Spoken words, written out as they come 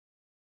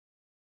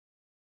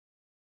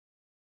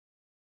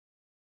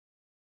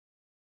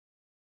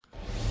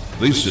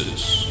This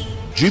is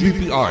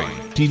GBPI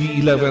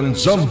TV11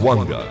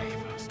 Zamboanga,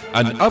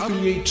 an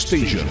affiliate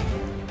station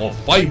of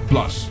 5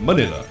 Plus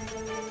Manila.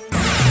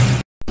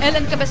 El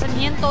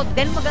encabezamiento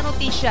del Mega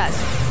Noticias.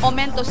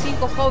 Aumento 5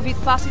 COVID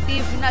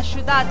positive na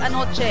syudad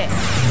anoche.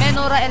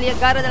 Menora el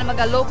llegada del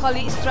mga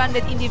locally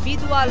stranded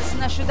individuals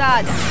na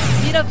syudad.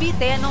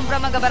 Miravite, nombra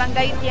mga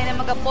barangay tiene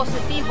mga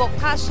positivo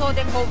caso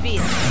de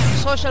COVID.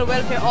 Social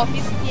Welfare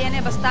Office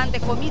tiene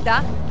bastante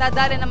comida na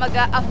dali na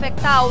mga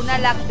afectao na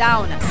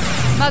lockdown.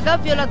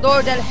 Mga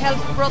violador del health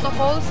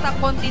protocols na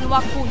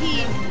continua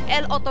kuhi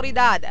el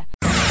autoridad.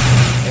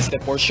 Este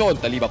portion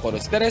taliba con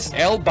ustedes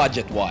el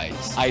Budget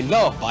Wise. I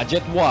love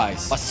Budget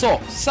Wise.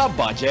 Pasok sa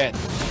budget.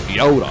 Y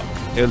ahora,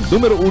 el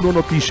número 1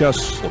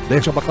 noticias o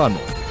de Chabacano.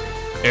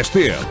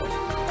 Este es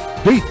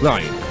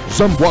Dateline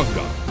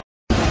Zamboanga.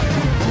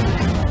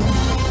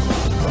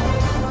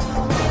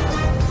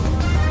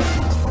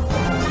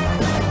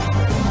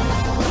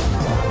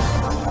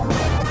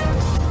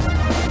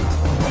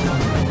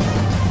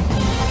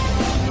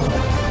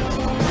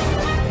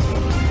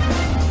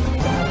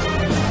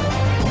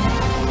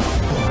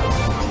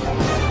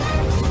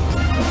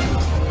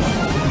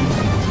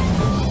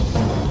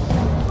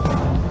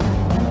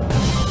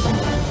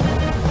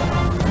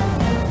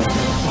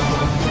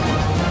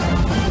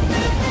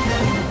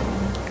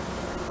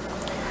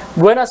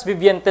 Buenas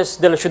vivientes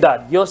de la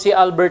ciudad. Yo si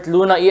Albert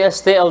Luna y el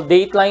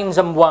Dateline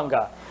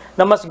Zamboanga.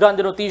 Na más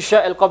grande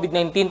noticia, el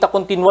COVID-19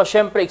 continúa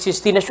siempre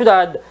existir en la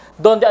ciudad,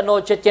 donde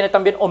anoche tiene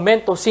también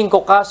aumento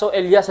 5 casos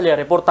el ya se le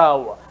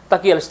reportado.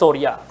 Aquí la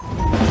historia.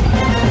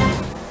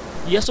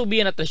 Ya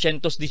subían a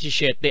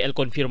 317 el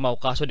confirmado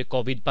caso de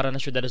COVID para la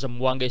ciudad de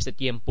Zamboanga este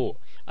tiempo.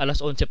 A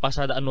las 11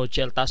 pasada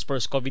anoche, el Task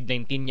Force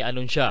COVID-19 ya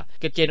anuncia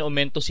que tiene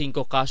aumento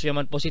 5 casos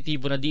yaman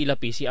positivo na di la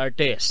PCR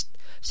test.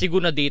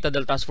 Según la data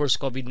del Task Force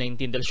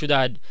COVID-19 de la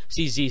ciudad,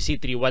 si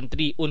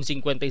ZC313, un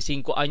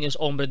 55 años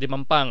hombre de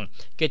Mampang,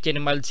 que tiene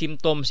mild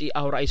symptoms y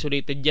ahora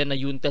isolated yan na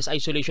Yuntes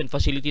Isolation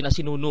Facility na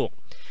sinunok.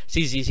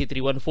 Si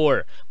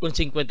ZC314, un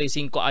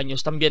 55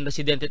 años también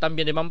residente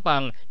también de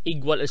Mampang,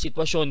 igual el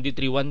sitwasyon di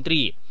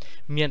 313.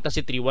 Mientras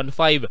si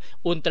 315,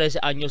 un 13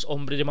 años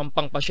hombre de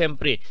Mampang pa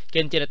siempre,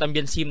 quien tiene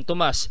también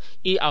síntomas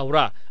y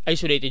ahora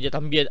isolated ya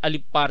también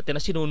aliparte na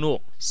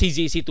sinunok. Si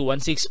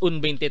ZC216,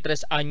 un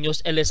 23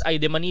 años LSI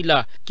de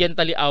Manila, quien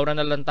tali ahora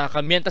na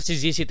lantaka. Mientras si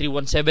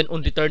ZC317,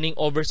 un returning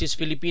overseas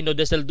Filipino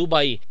desde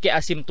Dubai, que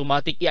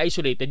asymptomatic y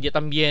isolated ya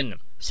también.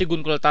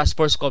 Según con el Task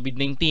Force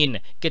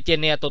COVID-19, que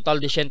tiene a total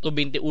de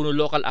 121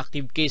 local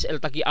active case el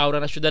taki ahora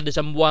na ciudad de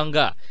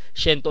Zamboanga,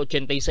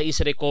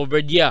 186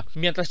 recovered ya,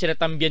 mientras tiene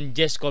también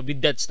 10 COVID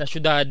deaths na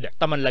ciudad.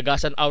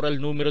 Tamanlagasan ahora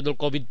el número del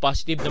COVID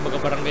positive na mga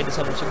barangay de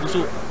San Jose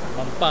Gusu,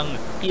 Mampang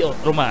y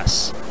otro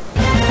más.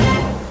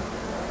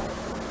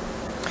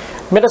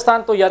 Mientras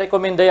tanto, ya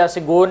recomenda ya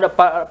según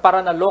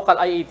para na local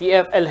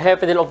IATF, el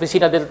jefe de la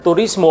Oficina del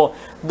Turismo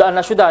de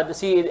la ciudad,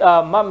 si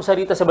Ma'am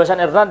Sarita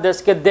Sebastian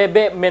Hernandez, que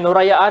debe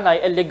menoraya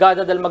anay el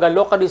legada del mga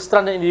local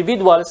stranded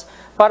individuals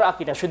para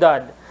aquí na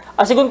ciudad.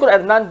 Asigun con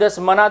Hernandez,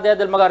 manada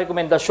del mga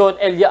rekomendasyon,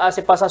 el ya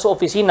se pasa sa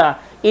oficina,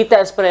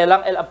 ita espera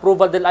lang el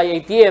approval del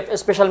IATF,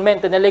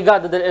 especialmente en el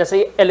legado del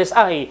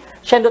LSI,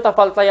 siendo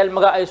tafaltay el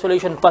mga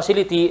isolation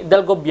facility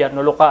del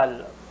gobyerno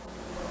lokal.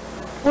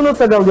 Uno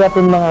sa daw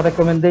yatin mga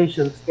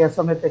recommendations kaya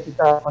somete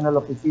kita con la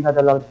oficina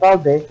del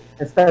alcalde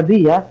esta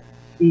día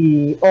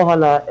y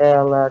ojalá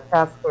el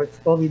Task Force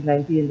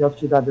COVID-19 de la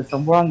ciudad de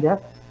Zamboanga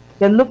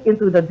can look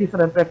into the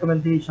different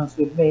recommendations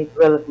we've made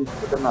relative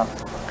to the map.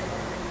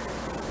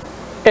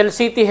 El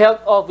City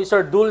Health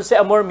Officer Dulce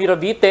Amor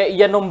Miravite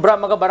nombra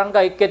mga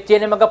barangay que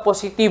tiene mga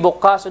positivo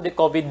caso de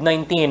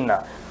COVID-19.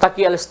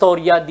 Taki al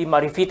historia di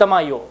Marifita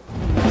Mayo.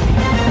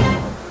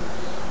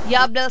 Y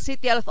habla el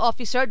City Health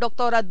Officer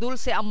Dr.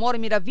 Dulce Amor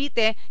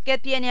Miravite que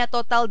tiene a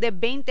total de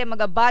 20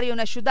 mga barrio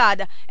na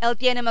ciudad, él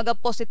tiene mga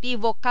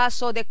positivo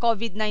caso de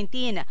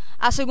COVID-19.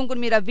 Asegun con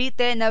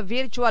Miravite na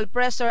virtual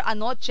presser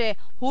anoche,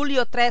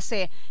 Hulyo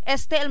 13,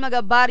 el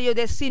mga barrio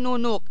de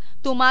Sinunuk,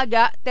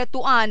 Tumaga,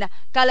 Tetuan,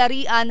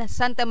 Calarian,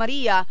 Santa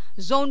Maria,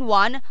 Zone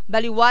 1,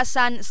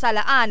 Baliwasan,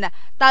 Salaan,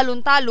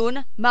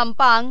 Talon-Talon,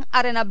 Mampang,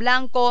 Arena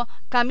Blanco,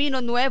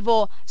 Camino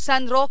Nuevo,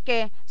 San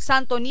Roque,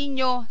 Santo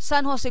Niño,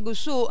 San Jose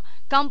Gusu,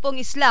 Kampong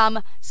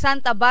Islam,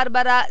 Santa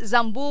Barbara,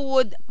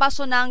 Zambuwood,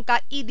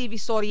 Pasonanca y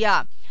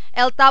Divisoria.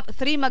 El top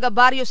 3 mga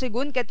barrio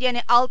según que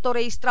tiene alto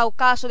registrado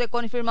caso de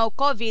confirmado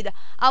COVID,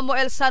 amo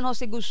el San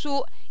Jose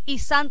Gusu y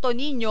Santo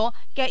Niño,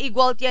 que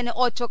igual tiene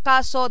 8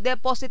 casos de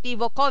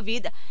positivo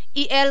COVID,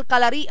 y el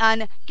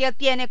Calarian, que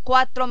tiene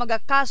 4 mga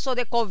caso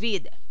de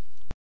COVID.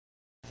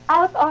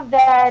 Out of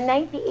the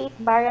 98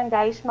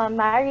 barangays, Ma'am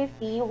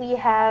Marifi, we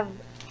have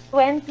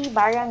 20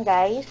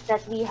 barangays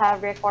that we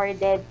have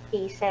recorded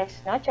cases,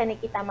 no? Tiyan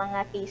kita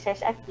mga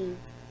cases aquí.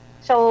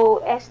 So,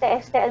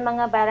 este ang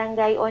mga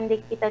barangay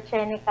onde kita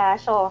tiyan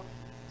kaso.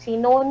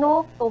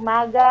 Sinunok,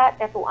 Tumaga,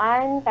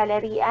 Tetuan,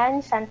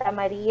 Calarian, Santa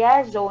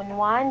Maria, Zone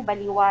 1,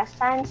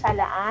 Baliwasan,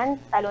 Salaan,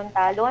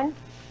 Talon-Talon,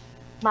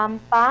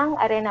 Mampang,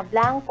 Arena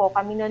Blanco,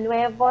 Camino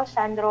Nuevo,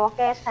 San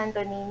Roque,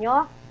 Santo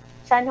Niño,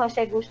 San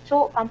Jose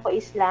Gusto, Campo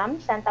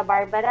Islam, Santa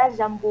Barbara,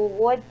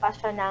 Zambuwood,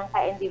 Pasonanca,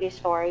 and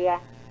Divisoria.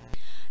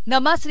 Na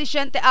más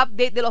reciente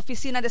update de la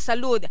Oficina de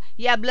Salud,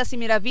 y habla si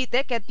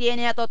Miravite que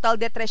tiene a total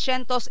de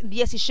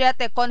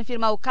 317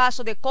 confirmado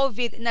casos de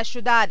COVID na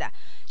ciudad.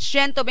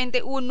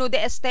 121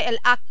 de este el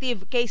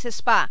active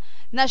cases pa.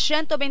 Na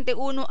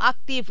 121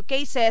 active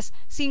cases,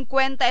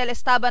 50 el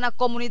estaba na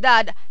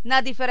komunidad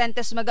na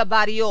diferentes mga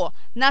baryo.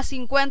 Na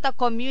 50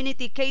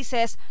 community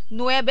cases,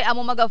 9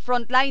 amo mga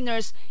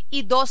frontliners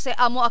y 12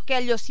 amo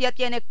aquellos ya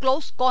tiene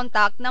close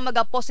contact na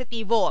mga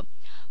positivo.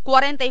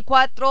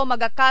 44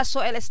 mga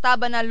kaso el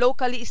estaba na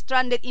locally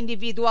stranded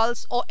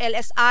individuals o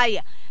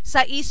LSI,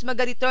 6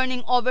 mga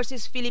returning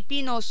overseas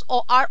Filipinos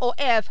o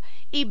ROF,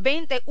 y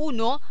 21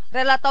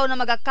 relataw na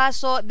mga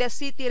kaso de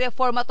City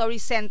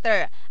Reformatory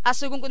Center.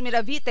 Asugong kun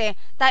Miravite,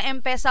 ta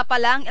empesa pa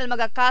lang el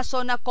mga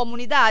kaso na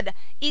komunidad,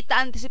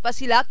 ita antisipa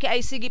sila que ay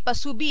sige pa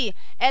subi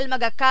el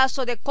mga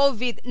kaso de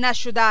COVID na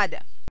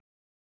syudad.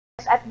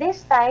 At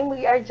this time,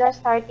 we are just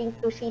starting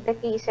to see the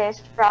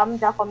cases from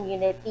the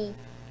community.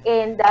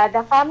 In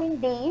the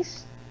coming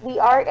days, we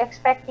are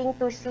expecting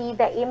to see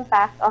the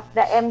impact of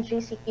the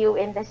MGCQ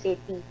in the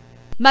city.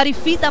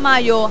 Marifita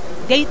Mayo,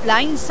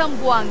 Dateline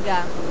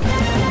Zamboanga.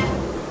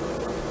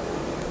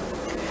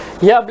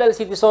 Yablal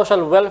City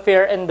Social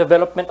Welfare and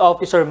Development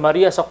Officer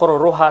Maria Socorro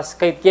Rojas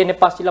kay tiene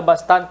pa sila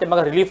bastante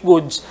mga relief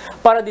goods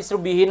para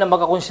distribuhin ng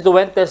mga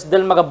konstituentes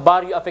del mga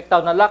baryo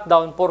apektado na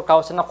lockdown por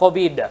causa ng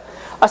COVID.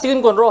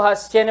 Asigun con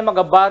Rojas, tiene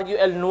mga baryo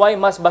el nuay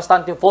mas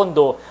bastante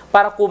fondo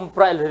para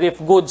kumpra el relief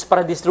goods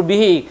para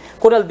distribuhi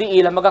con el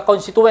diila mga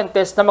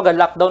konstituentes na mga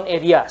lockdown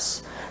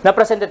areas. Na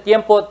presente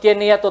tiempo,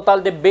 tiene ya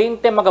total de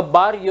 20 mga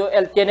baryo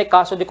el tiene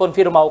caso de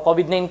confirmado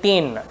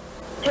COVID-19.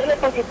 Sila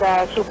pa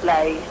kita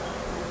supply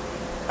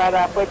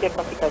para pwede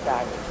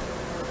pasikadaan.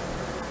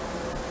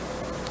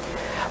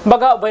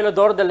 Mga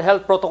violador del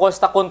health protocols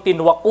ta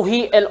continua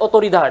kuhi el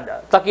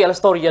autoridad. Taki al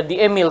storya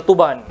di Emil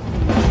Tuban.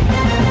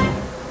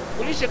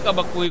 Pulisya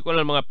kabakuhi ko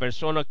ng mga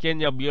persona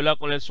kenya viola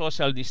con el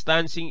social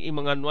distancing y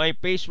mga nuay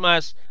face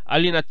mask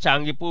alina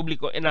tsangi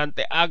publiko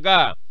enante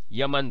aga.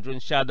 Yaman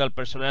drunsyada al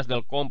personas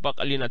del compact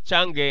alina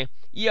tsangi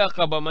iya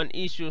kabaman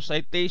issue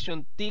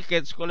citation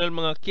tickets con el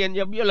mga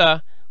kenya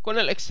viola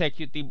con el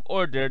executive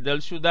order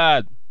del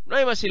ciudad. No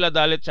hay más sila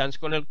dale chance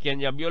con el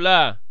Kenya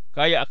viola.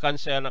 Kaya akan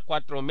siya na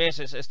 4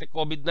 meses este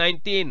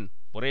COVID-19.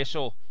 Por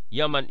eso,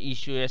 yaman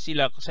issue ya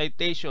sila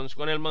citations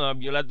con el mga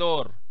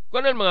violador.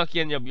 Con el mga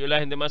Kenya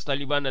viola, hindi mas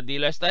taliban na di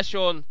la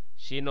estasyon.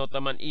 Sino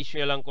taman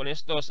issue lang con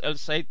estos el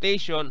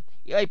citation,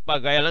 ay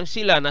pagaya lang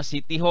sila na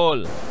City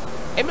Hall.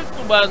 Emil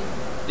Tuban,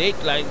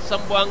 Dateline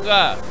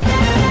Zamboanga.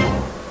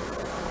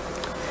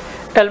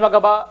 El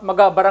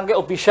mga barangay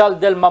opisyal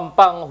del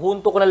Mampang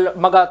junto con el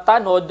mga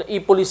tanod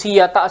y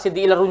policía taas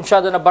di ila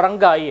runsyada na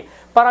barangay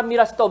para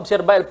miras ito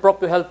observa el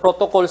propio health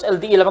protocols el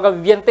di ila mga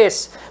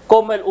vivientes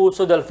como el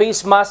uso del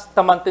face mask,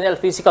 mantener el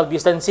physical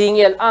distancing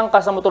y el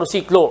angkas sa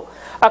motorsiklo.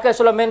 Aquel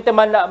solamente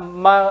man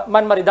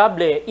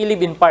maridable y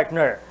live-in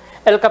partner.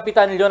 El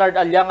Kapitan Leonard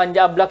Alyangan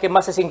ya habla que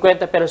más de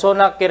 50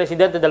 personas que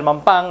residente del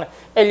Mampang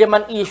el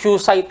yaman issue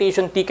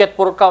citation ticket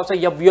por causa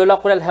ya viola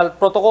con el health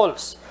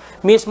protocols.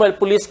 Mismo el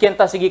pulis quien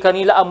tasigi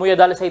kanila amuya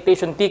dale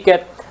citation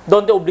ticket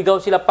donde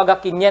obligaw sila paga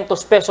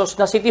 500 pesos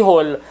na City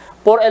Hall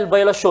por el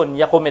violación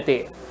ya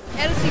komite.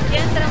 El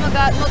siguiente na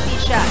mga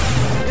notisya.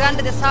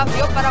 Grande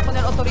desafío para con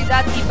el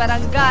autoridad y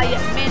barangay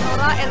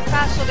menora el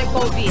caso de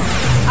COVID.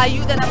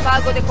 Ayuda na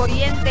pago de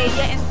corriente y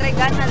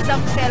entregan na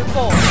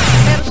Zamselco.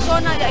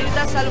 Persona y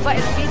ayuda salva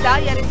el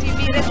vida y a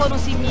recibir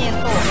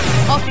reconocimiento.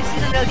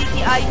 Oficina del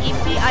DTI y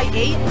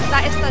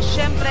PIA está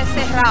siempre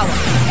cerrado.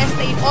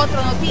 Este y otra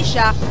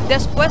noticia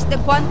después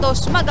de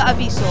cuantos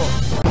mag-aviso.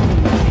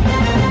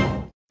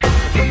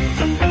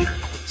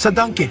 Sa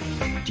Dunkin',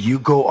 do you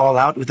go all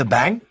out with a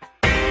bang?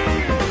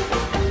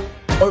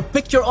 Or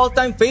pick your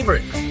all-time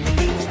favorite?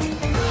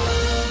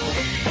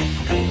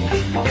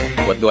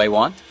 What do I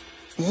want?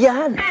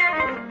 Yan!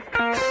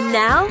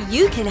 Now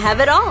you can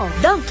have it all.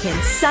 Dunkin'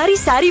 Sari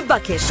Sari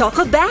Bucket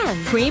Choco Bang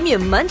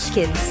Premium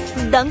Munchkins.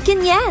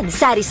 Dunkin' Yan.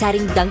 Sari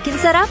Saring Dunkin'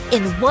 Sarap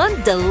in one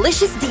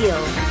delicious deal.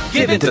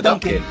 Give it to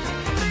Dunkin'.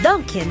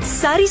 Dunkin'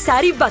 Sari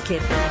Sari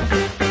Bucket.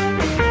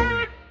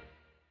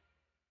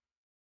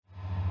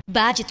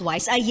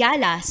 Budget-wise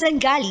Ayala,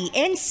 Sangali,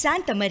 and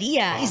Santa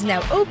Maria is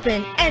now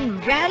open and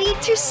ready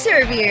to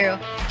serve you.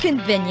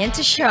 Convenient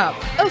to shop,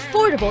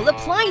 affordable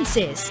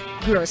appliances,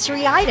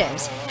 grocery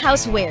items,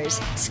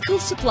 housewares, school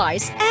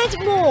supplies, and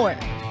more.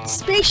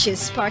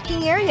 Spacious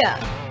parking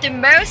area. The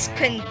most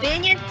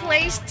convenient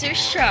place to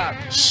shop.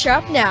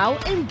 Shop now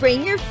and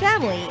bring your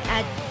family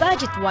at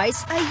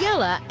Budget-wise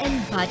Ayala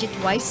and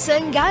Budget-wise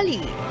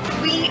Sangali.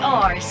 We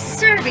are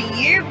serving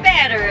you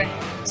better.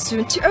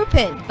 Soon to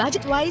open,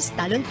 Budget-wise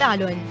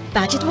Talon-Talon.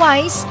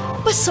 Budget-wise,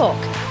 pasok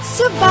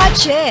sa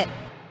budget!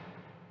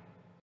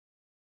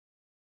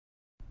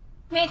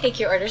 May I take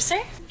your order, sir?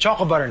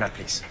 Choco butternut,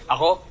 please.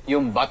 Ako,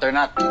 yung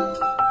butternut.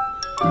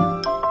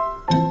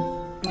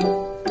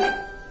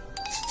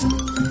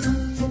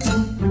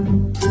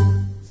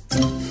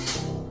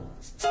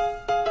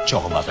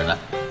 Choco butternut.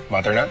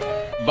 Butternut?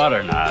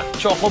 Butternut.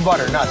 Choco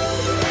butternut.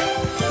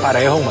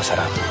 Parehong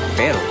masarap.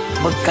 Pero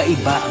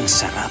magkaiba ang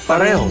sarap.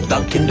 Parehong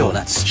Dunkin'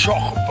 Donuts.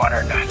 Choco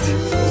butternut.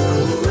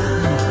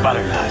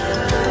 Butternut.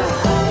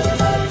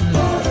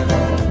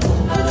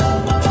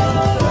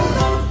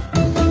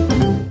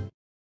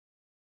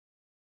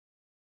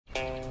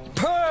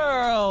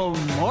 Pearl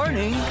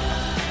morning.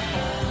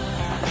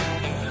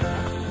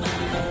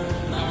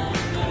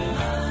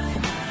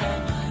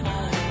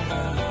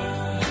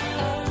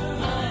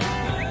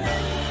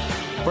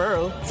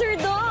 Pearl. Sir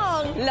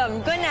Dong! Alam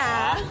ko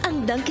na!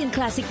 Ang Dunkin'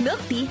 Classic Milk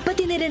Tea,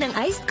 pati na rin ang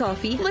iced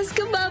coffee, mas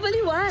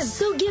kababaliwan.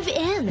 So give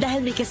in!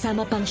 Dahil may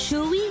kasama pang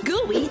chewy,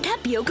 gooey,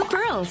 tapioca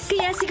pearls.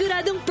 Kaya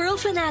siguradong Pearl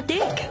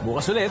fanatic.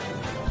 Bukas ulit.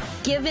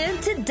 Give in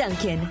to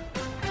Dunkin'.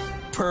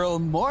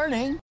 Pearl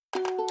morning.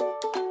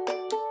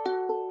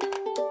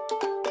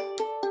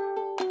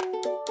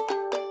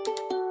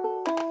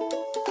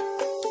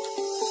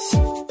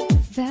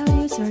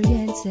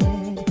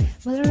 Values-oriented,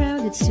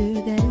 well-rounded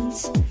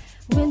students.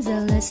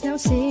 Windsor-less now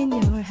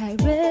senior high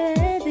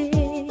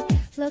ready,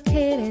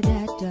 located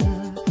at the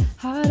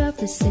heart of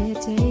the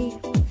city.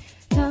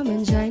 Come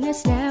and join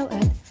us now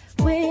at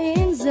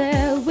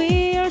Windsor.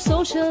 We are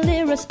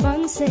socially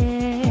responsive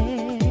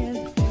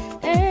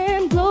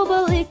and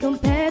globally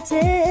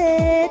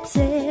competitive.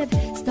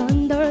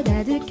 Standard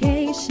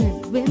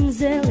education,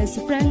 Windsor is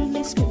a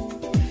friendly school.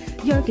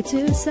 Your key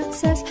to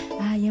success.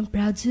 I am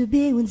proud to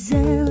be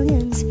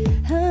Windsorians.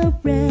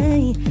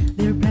 Hooray!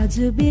 We're proud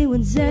to be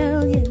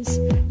Windsorians.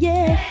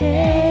 Yeah!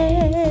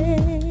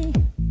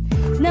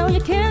 Now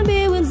you can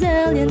be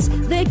Windsorians.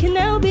 They can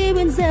now be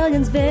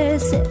Windsorians.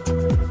 Visit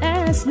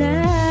us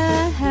now.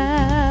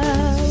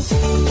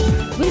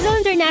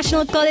 Windsor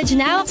International College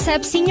now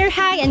accepts senior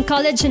high and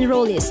college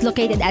enrollees,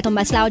 located at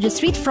Tomas Laudio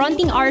Street,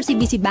 fronting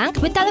RCBC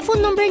Bank, with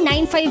telephone number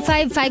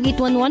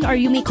 955-5811, or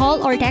you may call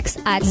or text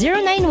at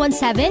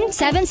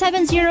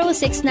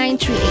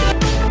 0917-770-6938.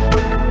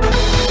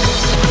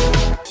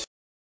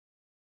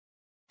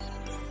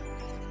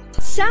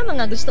 Sa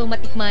mga gustong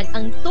matikman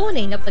ang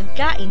tunay na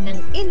pagkain ng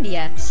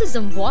India sa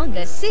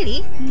Zamboanga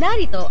City,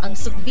 narito ang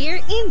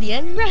Sukbir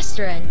Indian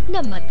Restaurant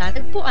na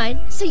matatagpuan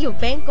sa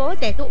Yobenko,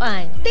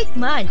 Tetuan.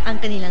 Tikman ang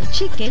kanilang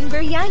chicken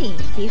biryani,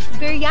 beef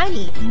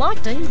biryani,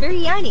 mutton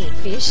biryani,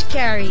 fish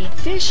curry,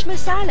 fish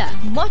masala,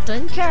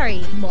 mutton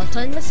curry,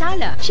 mutton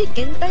masala,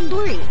 chicken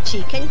tandoori,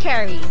 chicken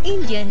curry,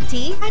 Indian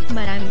tea at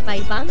marami pa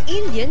ibang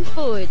Indian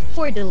food.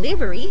 For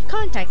delivery,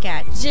 contact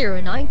at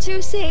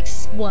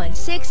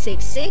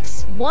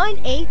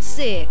 0926-1666-186.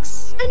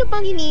 Ano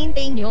pang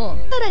hinihintay nyo?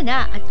 Tara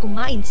na at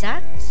kumain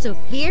sa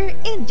Sukbir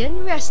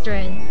Indian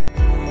Restaurant.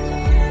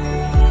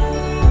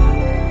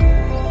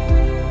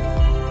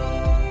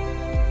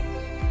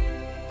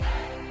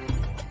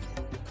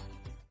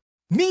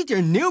 Meet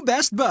your new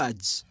best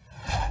buds.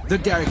 The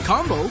Derek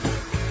Combo,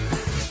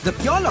 the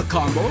Piola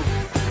Combo,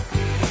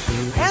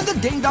 and the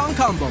Ding Dong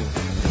Combo.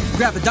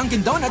 Grab a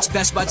Dunkin' Donuts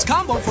Best Buds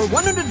Combo for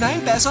 109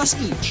 pesos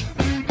each.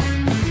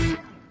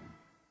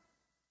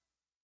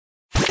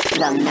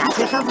 The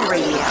magic of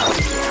radio.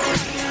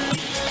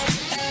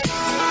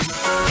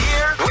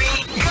 Here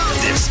we go!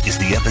 This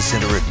is the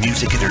epicenter of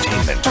music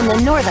entertainment. From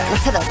the northern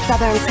to the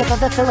southern tip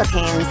of the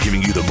Philippines.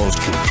 Giving you the most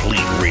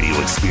complete radio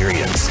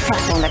experience.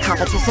 Crushing the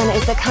competition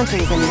is the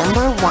country's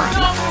number one.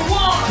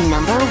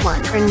 Number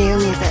one for new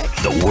music.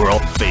 The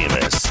world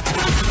famous.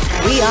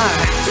 We are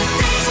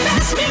today's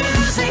best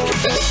music.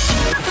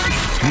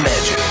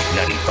 Magic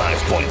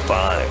 95.5.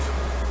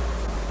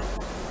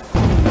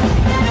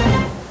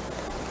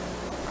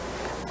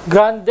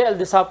 Grande el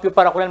desafío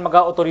para con el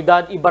mga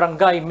otoridad y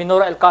barangay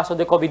minora el caso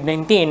de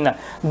COVID-19,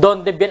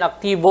 donde bien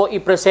activo y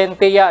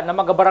presente ya na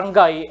mga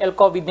barangay el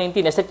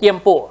COVID-19 este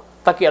tiempo.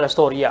 Taki a la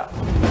historia.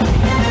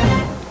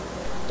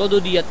 Todo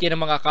dia tiyan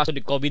ang mga kaso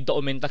de COVID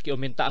aumenta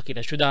aki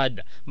na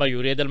syudad.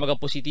 Mayurya dal mga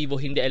positibo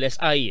hindi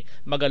LSI,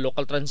 mga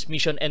local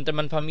transmission entre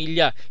man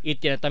familia,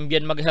 itiyan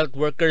también mga health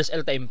workers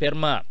el ta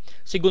imperma.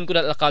 Sigun ko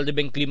na alcalde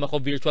beng klima ko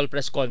virtual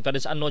press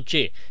conference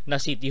anoche na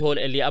City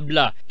Hall el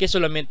abla, que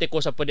solamente ko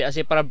sa pwede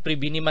ase para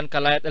preveni man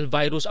kalayat el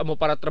virus amo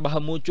para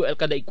trabaha mucho el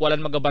kada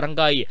ikwalan mga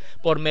barangay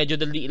por medyo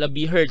del di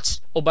ilabi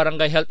hertz o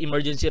barangay health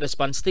emergency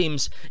response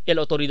teams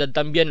el otoridad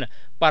también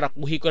para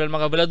kuhi ko ng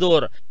mga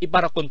velador y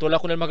para kontrola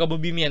ko ng mga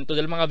movimiento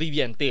del mga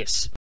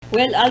vivientes.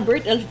 Well,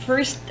 Albert,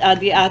 first,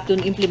 the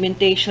aton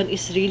implementation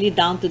is really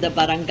down to the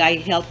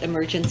barangay health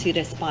emergency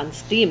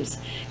response teams.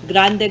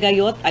 Grande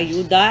gayot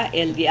ayuda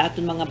el di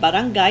aton mga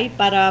barangay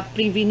para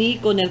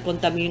prevenir con el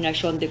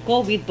contaminación de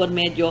COVID por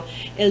medio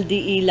el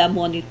di ila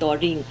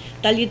monitoring.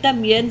 Tali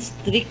también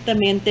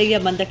strictamente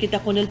yamanda kita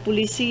con el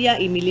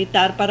policía y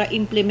militar para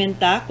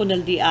implementa con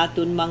el di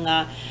aton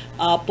mga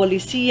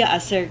policía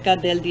acerca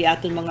del di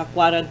aton mga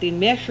quarantine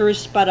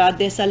measures para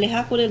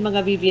desaleja con el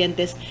mga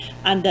vivientes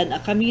andan a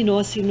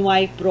camino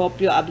sinuay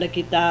propio habla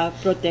kita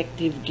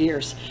protective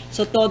gears.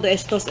 So todo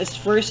estos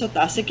esfuerzo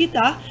ta sa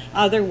kita,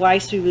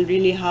 otherwise we will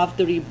really have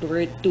to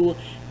revert to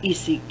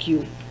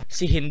ECQ.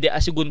 Si hindi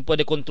asigun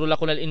pwede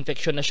kontrola kung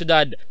infeksyon na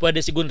syudad.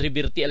 Pwede sigun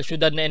reverti al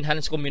syudad na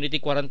enhanced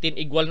community quarantine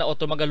igual na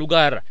otro mga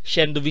lugar.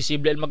 Siendo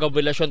visible el mga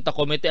violasyon ta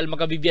komite el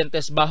mga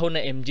vivientes baho na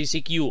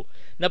MGCQ.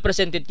 Na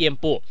presente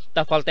tiempo,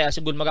 ta falta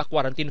asigun mga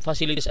quarantine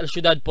facilities al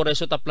syudad, por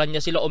eso taplan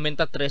niya sila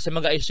aumenta 3 sa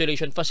mga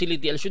isolation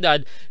facility al syudad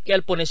kaya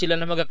pone sila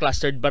ng mga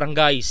clustered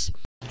barangays.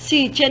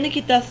 Si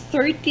Chenekita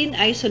 13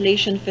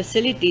 isolation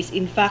facilities,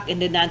 in fact, in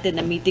the natin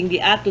na meeting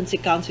di aton si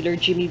Councilor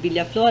Jimmy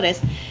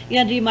Villaflores,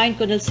 yan remind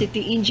ko ng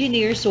city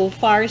engineer so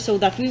far so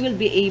that we will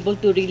be able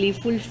to really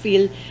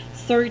fulfill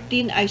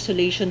 13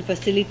 isolation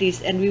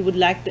facilities, and we would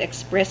like to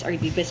express our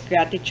deepest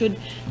gratitude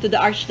to the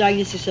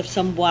Archdiocese of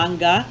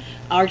Zamboanga,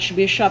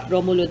 Archbishop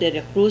Romulo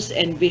de la Cruz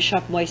and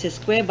Bishop Moises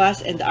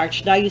Cuevas, and the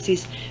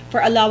Archdiocese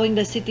for allowing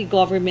the city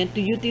government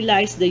to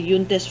utilize the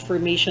Yuntes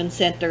Formation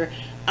Center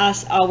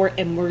as our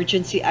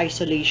emergency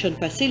isolation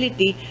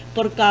facility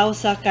por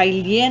causa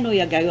kay lieno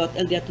yagayot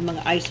el diat mga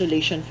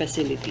isolation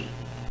facility.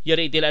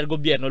 Yari itila el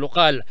gobyerno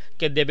lokal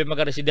que debe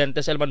mga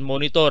residentes el man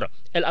monitor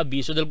el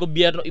aviso del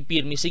gobyerno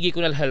ipirmi sigi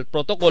con el health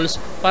protocols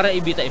para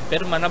evita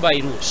enferma na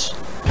virus.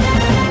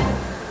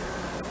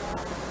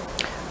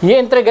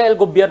 I-entrega el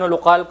gobierno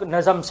local na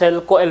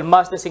Zamcelco el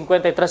más de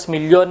 53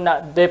 milyon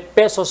de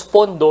pesos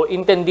fondo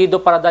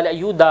entendido para darle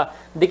ayuda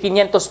de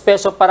 500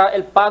 pesos para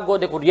el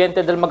pago de kuryente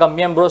del mga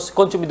miembros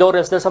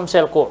consumidores del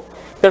Zamcelco.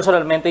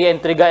 Personalmente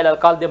i-entrega el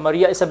alcalde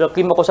Maria Isabel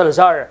Climaco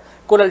Salazar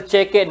con el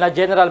cheque na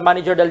General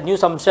Manager del New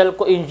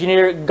Zamcelco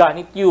Engineer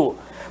Ganit Yu.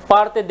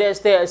 Parte de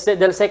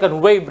del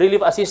second wave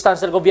relief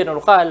assistance del gobierno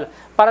local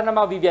para na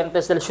mga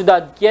vivientes del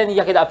ciudad quien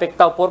ya queda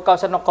afectado por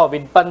causa ng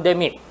COVID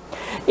pandemic.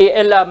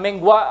 El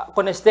mengua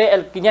con el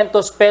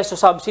 500 pesos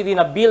subsidy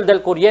na bill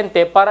del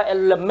kuryente para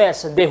el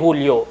mes de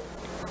Julio.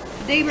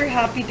 They were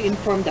happy to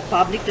inform the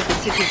public that the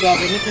city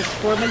government has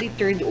formally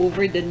turned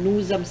over the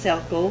new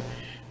Zamcelco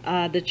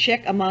the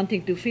check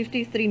amounting to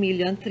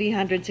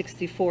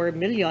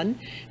 53,364,000,000,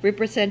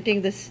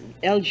 representing the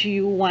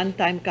LGU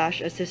one-time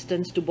cash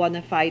assistance to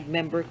bona fide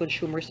member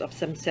consumers of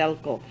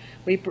Zamcelco.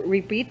 We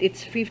repeat,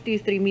 it's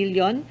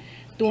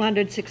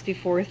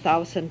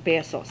 53,264,000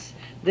 pesos.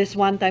 This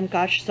one-time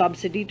cash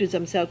subsidy to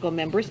Zamcelco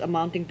members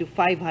amounting to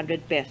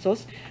 500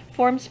 pesos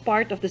forms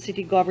part of the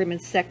city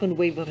government's second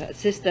wave of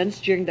assistance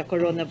during the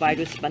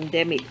coronavirus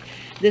pandemic.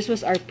 This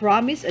was our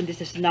promise, and this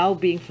is now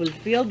being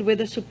fulfilled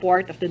with the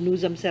support of the new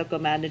Zamcelco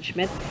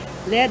management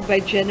led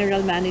by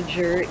General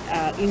Manager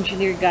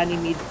Engineer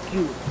Ganimid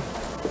Q.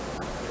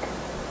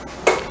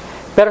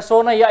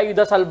 Persona ya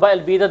ayuda salva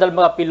el vida del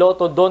mga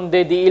piloto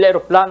donde di il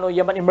aeroplano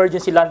yaman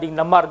emergency landing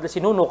na Mar de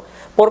Sinunok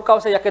por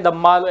causa ya queda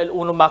malo el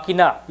uno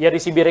máquina ya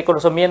recibir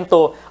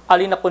reconocimiento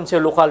alina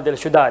konsehal lokal del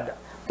ciudad.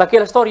 Aquí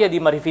la historia di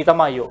Marifita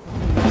Mayo.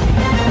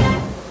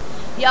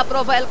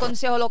 Y-aprova el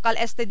Consejo Local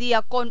este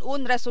día con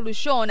una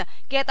resolución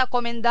que te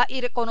comenda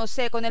y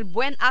reconoce con el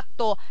buen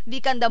acto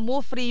de Kanda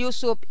Mufri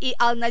Yusuf y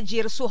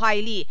Al-Najir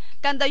Suhaili.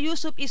 Kanda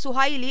Yusuf y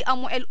Suhaili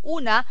amo el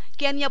una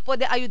que niya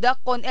puede ayudar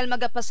con el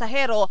mga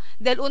pasahero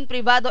del un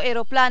privado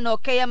aeroplano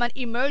que llaman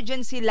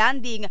emergency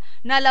landing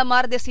na la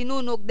Mar de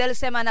Sinunok del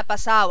semana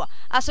pasado.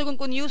 Asagun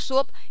con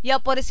Yusuf, ya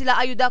puede sila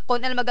ayudar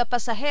con el mga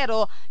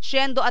pasahero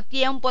siendo a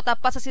tiempo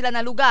tapasa sila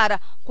na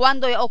lugar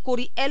cuando ya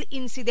ocurri el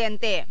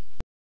incidente.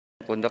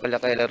 Kundo kala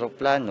kay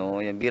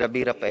aeroplano, yung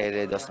bira-bira pa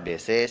 2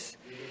 beses.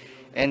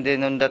 And then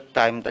on that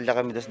time, tala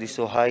kami dos di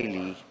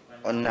Suhaili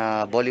on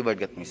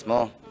boulevard gat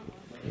mismo.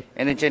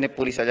 And then siya ni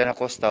pulis ala na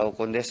Costa,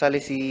 kundi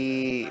sali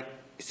si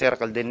Sir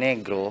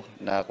Caldenegro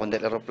na kundi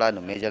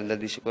aeroplano, medyo lang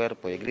di si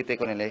kwerpo. Grite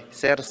ko nila,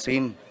 Sir,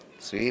 swim.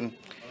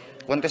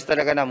 Contest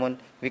talaga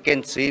namon, we can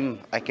swim,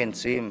 I can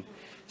swim.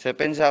 So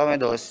pensa kami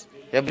dos,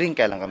 bring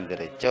ka lang kami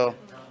diretso.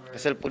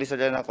 Kasi pulis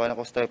ala na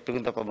Costa,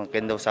 pregunta pa bang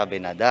ken daw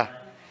sabi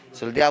nada.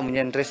 So, diyan mo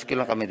yan, rescue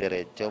lang kami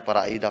diretso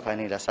para ayuda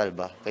kanila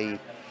salba. Kay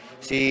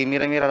si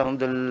Mira-Mira naman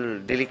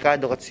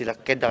delikado kat sila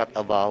keda kat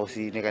abaho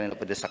si ni kanila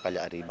pwede sa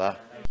kalya arriba.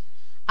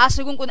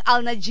 Asegun kun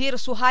Al-Najir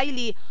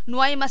Suhaili, no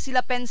hay mas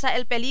sila pensa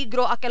el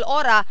peligro aquel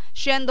hora,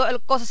 siendo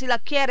el cosa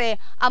sila quiere,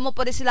 amo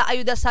pwede sila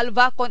ayuda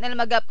salva con el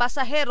mga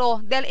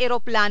pasahero del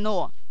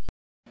aeroplano.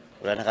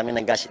 Wala na kami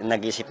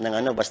nag-isip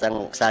ng basta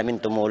sa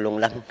amin tumulong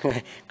lang.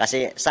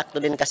 Kasi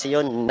sakto din kasi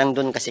yon,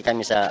 nandun kasi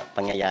kami sa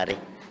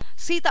pangyayari.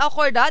 Cita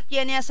acordat,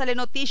 tiene sa la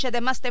noticia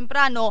de más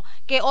temprano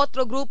que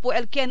otro grupo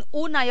el quien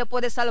una ya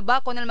puede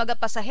salvar con el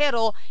mga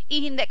pasahero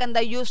y hindi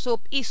Kanda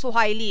Yusuf y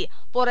Suhaili.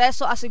 Por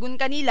eso,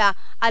 asegun kanila,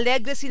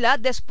 alegre sila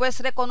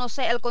después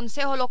reconoce el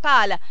Consejo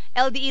Local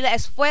el di ila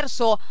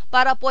esfuerzo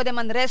para poder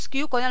man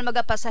rescue con el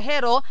mga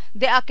pasahero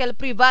de aquel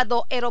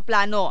privado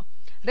aeroplano.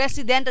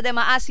 Residente de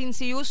Maasin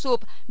si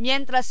Yusuf,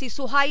 mientras si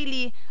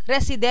Suhaili,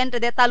 residente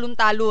de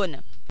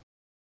Talun-Talun.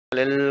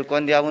 El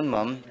kuandiamon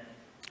ma'am,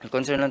 el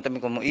concern lang kami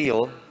como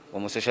iyo,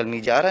 como social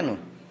media aran no.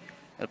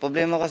 El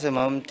problema kasi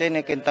ma'am,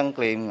 tiene kentang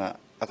claim nga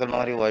akal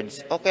mga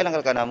rewards, okay lang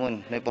ka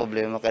namon, may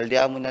problema kay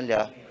diamon na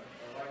liya.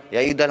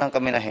 Ayuda lang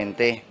kami na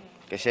gente,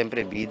 kasi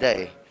syempre bida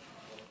eh.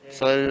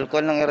 So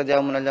kun lang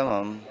iradya mo na liya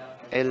ma'am,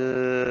 el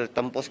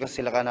tampos kasi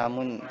sila ka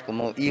namon,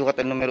 como iyo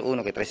ka numero 1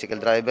 kay tricycle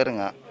driver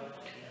nga.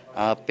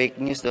 fake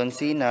news doon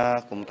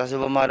sina, kumusta sa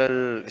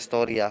bamaral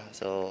istorya.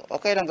 So,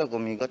 okay lang ka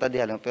kumigo,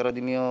 tadi lang, pero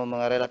di mo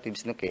mga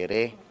relatives no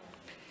kere.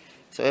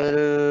 So,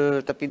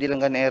 tapi di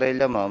lang kan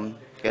area ma'am,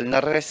 kaya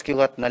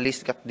na-rescue at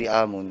na-list kat di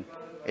amon,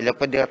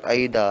 pwede kat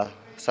ayuda,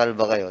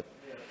 salva kayot.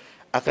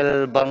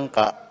 Akal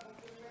bangka,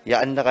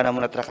 yaan na ka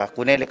naman na traka,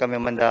 kuneli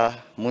kami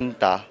manda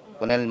munta,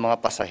 kunel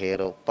mga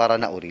pasahero, para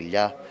na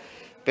urilya.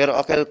 Pero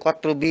akal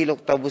 4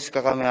 bilog tabus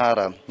ka kami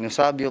haram, yung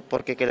sabi yo,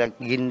 porque kila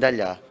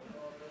gindalya,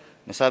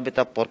 nasabi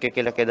ta porque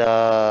kila kada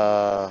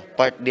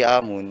part di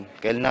amon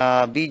kaya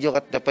na video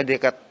kat pwede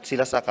kat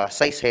sila saka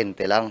 6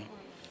 gente lang.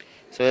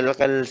 So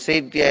local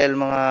safety el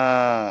mga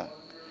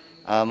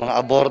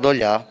abordo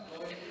ya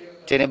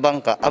chene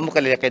bangka amo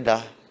kalila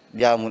kada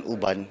di amon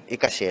uban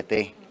ika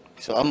 7.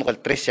 So amo kal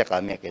 3 siya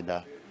kami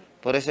kada.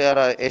 Por ese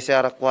ara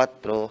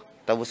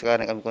 4 tabos ka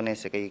na kami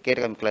kunese kay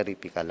kaya kami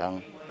clarify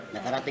lang.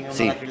 Nakarating yung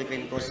mga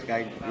Philippine Coast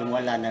Guard, yung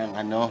wala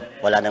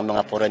ng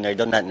mga foreigner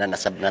doon na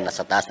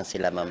nasa taas na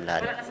sila, ma'am,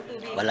 lahat.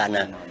 Wala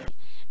na.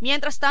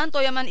 Mientras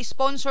tanto, yaman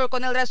sponsor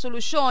con el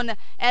resolución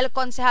el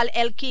concejal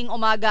El King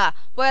Umaga.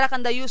 Fuera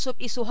kanda Yusuf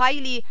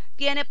Isuhaili,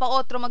 tiene pa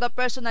otro mga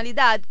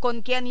personalidad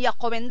con quien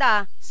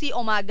yakomenda si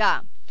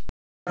Umaga.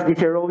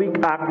 This heroic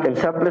act and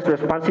selfless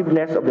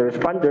responsiveness of the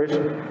responders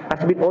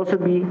has been also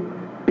been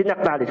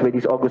acknowledged by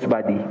this august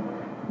body.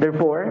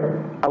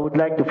 Therefore, I would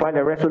like to file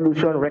a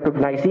resolution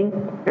recognizing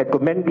and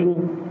commending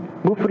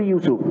Mufri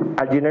Yusuf,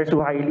 Alginer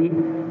Suhaili,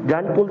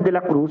 John Paul de la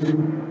Cruz,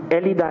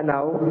 Eli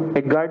Danao,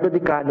 Edgardo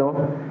Dicano,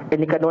 and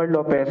Nicanor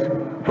Lopez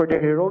for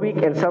their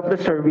heroic and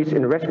selfless service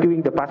in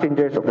rescuing the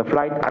passengers of the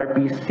flight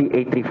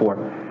RPC-834.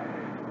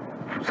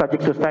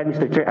 Subject to stand,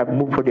 Mr. Chair, I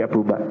move for the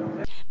approval.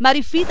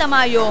 Marifita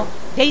Mayo,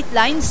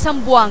 Dateline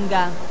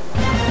Zamboanga.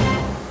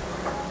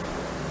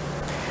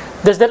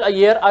 Desde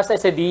ayer hasta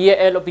ese día,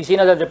 el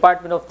Oficina del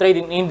Department of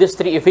Trade and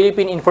Industry y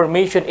Philippine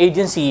Information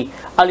Agency,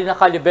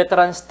 Alinacali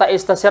Veterans,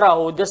 está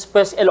cerrado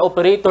después el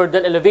operator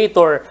del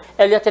elevator,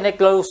 ya tiene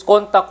close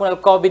contact con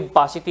el COVID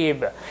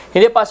positive.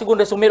 Hindi pa según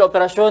resumir la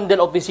operación del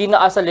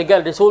oficina hasta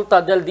legal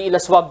resulta del di la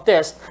swab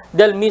test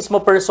del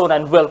mismo persona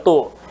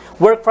envuelto.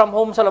 Work from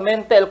home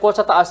solamente el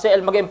cosa taas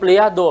el mga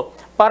empleyado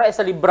para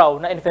esa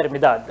libraw na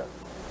enfermedad.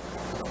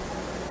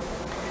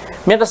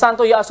 Mientras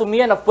tanto, ya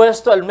asumía na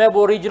puesto el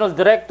nuevo Regional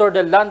Director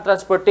del Land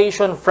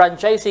Transportation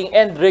Franchising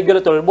and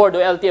Regulatory Board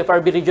o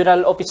LTFRB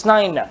Regional Office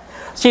 9.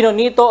 Sino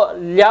Nito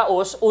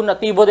Liaos, un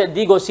nativo de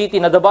Digo City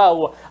na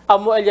Davao,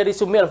 amo ella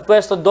resumir el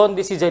puesto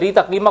donde si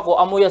Zerita Climaco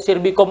amo ya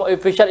sirvi como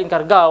official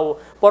encargado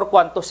por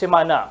cuantos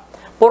semana.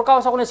 Por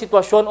causa con la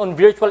situación, un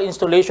virtual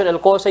installation el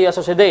cosa ya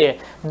sucede,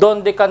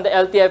 donde kanda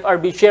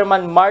LTFRB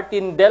Chairman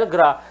Martin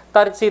Delgra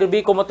tarit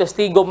sirvi como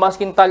testigo mas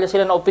kintalya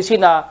sila na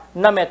opisina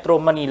na Metro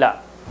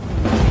Manila.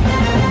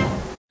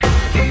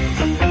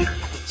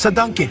 Sa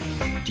Dunkin',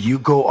 do you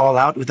go all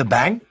out with a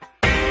bang?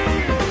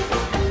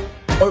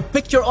 Or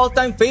pick your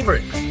all-time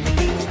favorite?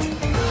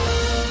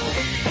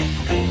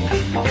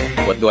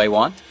 What do I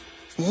want?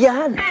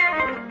 Yan!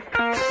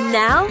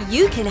 Now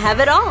you can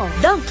have it all.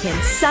 Dunkin'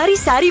 Sari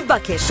Sari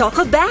Bucket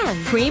Choco Bang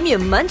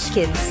Premium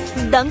Munchkins.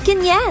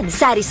 Dunkin' yan.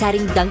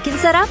 Sari-saring Dunkin'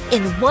 sarap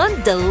in one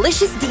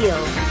delicious deal.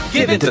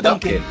 Give it to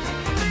Dunkin'.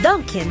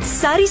 Dunkin'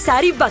 Sari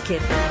Sari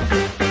Bucket.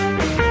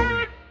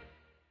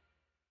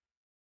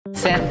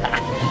 Sir,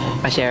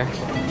 pa-share.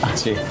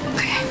 Sige.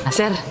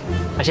 Sir,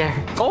 pa-share.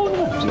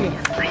 Oo, sige.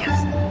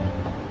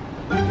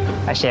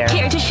 Pa-share.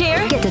 Care to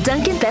share? Get the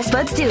Dunkin' Best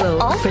Buds Duo.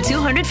 All for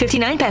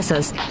 259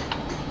 pesos.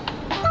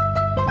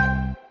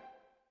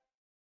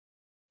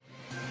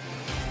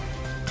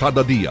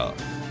 Cada día,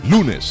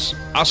 lunes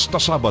hasta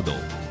sábado,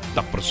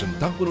 te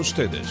presentamos con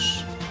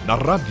ustedes la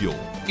radio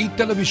y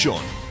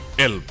televisión,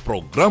 el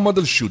programa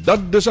del Ciudad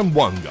de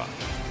Zamboanga.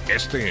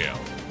 Este es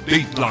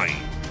Dateline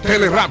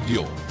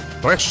Teleradio,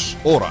 3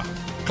 horas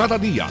cada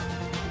día.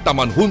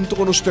 Taman junto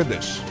con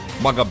ustedes,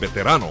 mga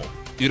veterano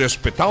y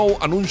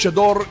respetado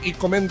anunciador y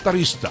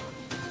comentarista,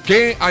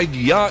 que hay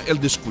guía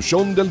el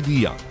discusión del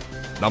día,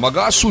 na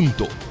mga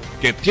asunto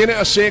que tiene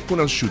a hacer con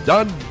la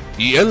ciudad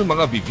y el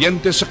mga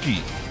vivientes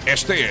aquí.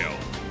 Este es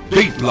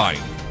Dateline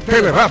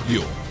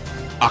Teleradio.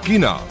 Aquí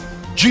na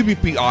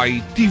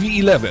GBPI TV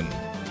 11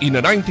 y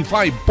na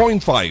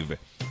 95.5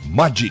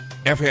 Magic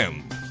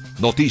FM.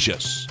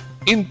 Noticias,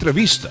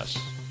 entrevistas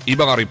y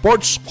mga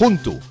reports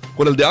junto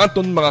con el de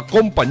aton mga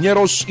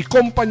compañeros y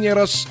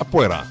compañeras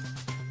afuera.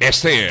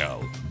 Este es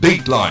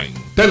Dateline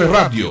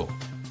Teleradio.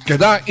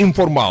 Queda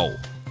informado,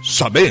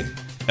 sabe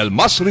el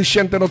más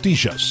reciente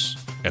noticias,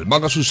 el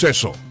mga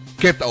suceso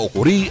que te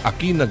ocurrí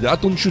aquí na de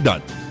aton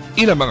ciudad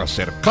y na mga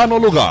cercano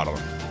lugar.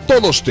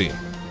 Todos te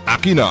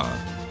aquí na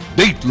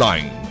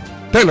Dateline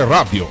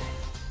Teleradio.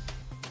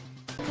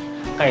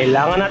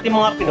 Kailangan natin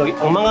mga Pinoy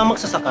ang mga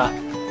magsasaka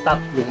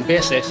 3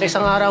 beses sa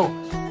isang araw.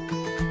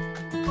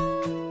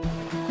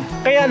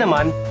 Kaya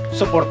naman,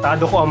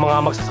 suportado ko ang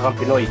mga magsasakang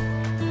Pinoy.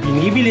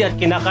 Binibili at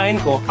kinakain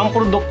ko ang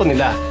produkto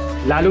nila,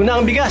 lalo na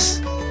ang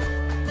bigas.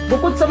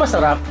 Bukod sa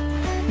masarap,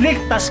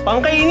 ligtas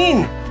pang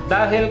kainin.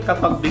 Dahil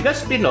kapag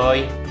bigas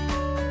Pinoy,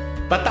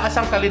 mataas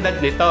ang kalidad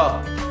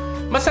nito.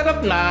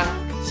 Masarap na,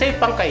 safe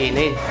pang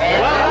kainin.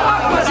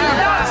 Huwag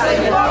masita sa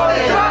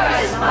imported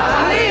rice!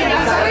 Mahalin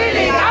ang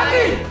sariling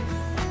atin!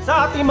 Sa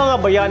ating mga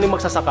bayani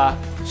magsasaka,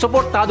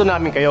 suportado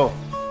namin kayo.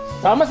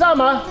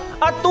 Sama-sama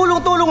at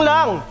tulong-tulong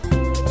lang!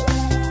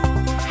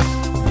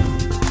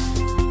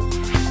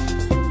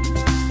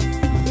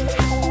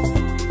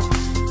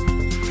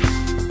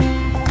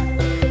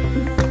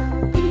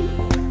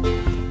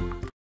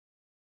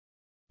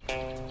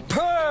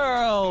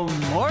 Pearl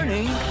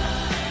Morning.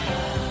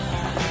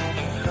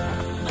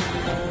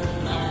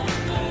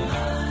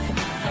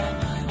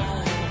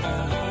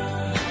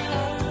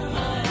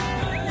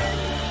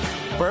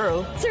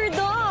 Pearl. Sir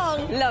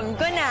Dong! Alam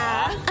ko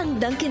na!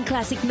 Ang Dunkin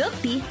Classic Milk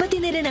Tea,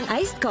 pati na rin ang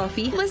iced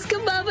coffee, mas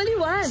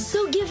kababaliwan.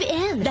 So give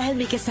in! Dahil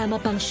may kasama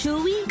pang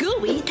chewy,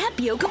 gooey,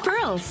 tapioca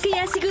pearls.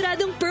 Kaya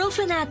siguradong Pearl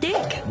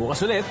fanatic.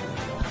 Bukas ulit.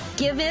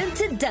 Give in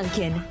to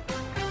Dunkin.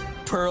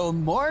 Pearl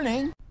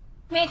Morning.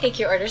 May I take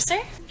your order, sir?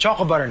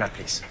 Choco butternut,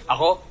 please.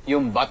 Ako,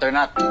 yung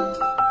butternut.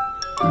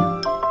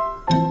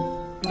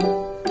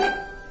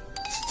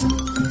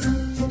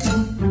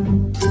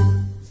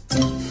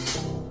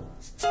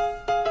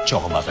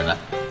 Choco butternut.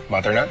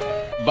 Butternut?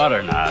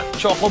 Butternut.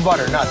 Choco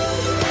butternut.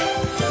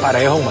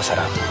 Parehong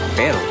masarap.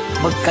 Pero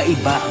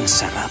magkaiba ang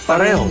sarap.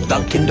 Parehong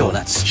Dunkin'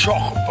 Donuts.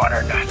 Choco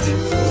butternut.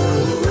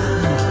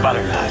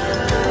 Butternut.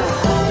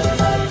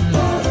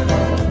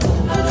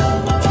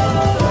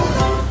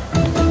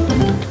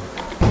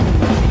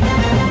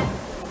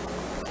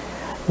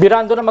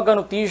 Birando na mga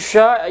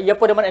notisya, iya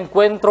po naman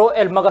encuentro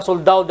el mga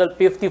soldado del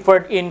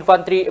 53rd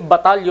Infantry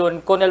Battalion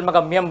con el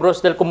mga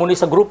miyembros del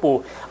komunista grupo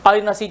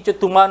alin na sitio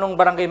Tumanong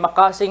Barangay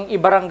Makasing i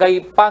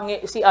Barangay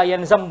Pangi si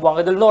Ayan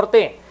Zamboanga del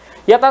Norte.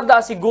 Yatarda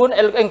asigun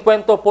el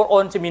encuentro por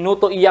 11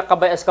 minuto iya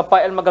kabay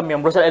escapay el mga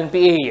miyembros del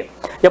NPA.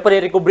 Ya pa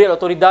recubrir el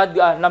autoridad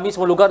na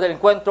mismo lugar del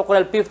encuentro con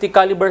el 50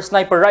 caliber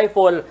sniper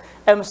rifle,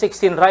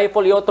 M16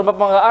 rifle y otro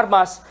mga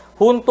armas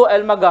junto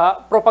el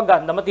mga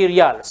propaganda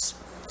materials.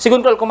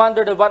 Segundo el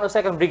commander del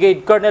 102nd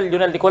Brigade, Colonel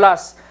Lionel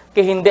Nicolas,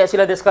 que hindi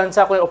sila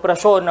deskansa kung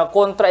operasyon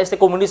kontra este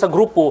komunista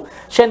grupo,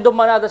 siyendo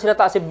manada sila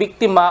taas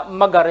biktima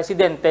mga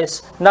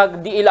residentes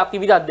nagdiila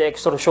aktibidad de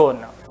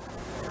extorsyon.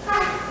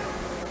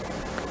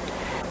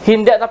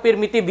 Hindi na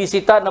permiti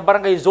bisita na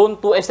Barangay Zone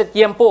 2 este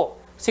tiempo.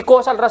 Si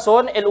Cosal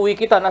Razon, el uwi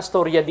kita na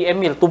storya di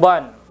Emil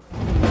Tuban.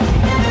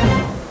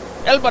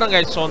 El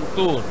Barangay Zone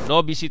 2,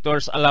 no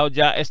visitors allowed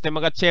ya este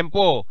mga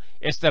tiempo.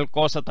 Este el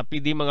cosa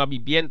tapidi mga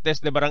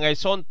bibientes de Barangay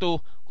Zone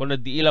 2 kung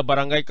nadiila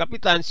Barangay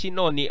Kapitan si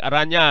Noni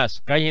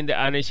Arañas. Kaya hindi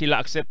anay sila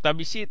aksepta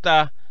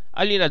bisita,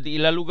 alina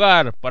diila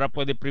lugar para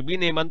pwede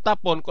previne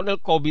mantapon con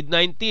el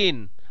COVID-19.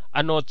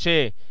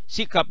 Anoche,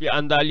 sikap ya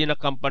anda alina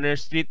Campaner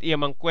Street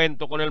iya mang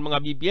kwento con el mga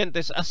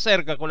bibientes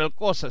acerca con el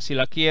cosa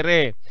sila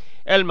quiere.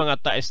 El mga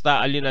taesta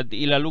alina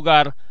diila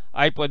lugar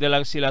ay pwede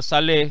lang sila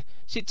sali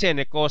si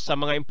Cheneko sa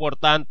mga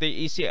importante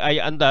isi ay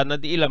anda na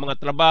diila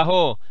mga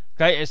trabaho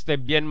kay este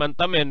bien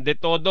mantamen de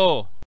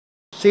todo.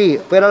 Sí,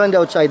 pero lang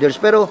the outsiders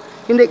pero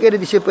hindi kayo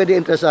di siya pwede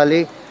entrar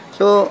sali.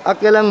 So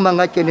akilang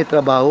mga kini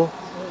trabaho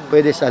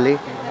pwede sali.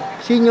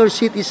 Senior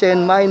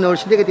citizen,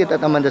 minors hindi kita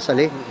tatamanda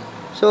sali.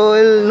 So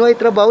no hay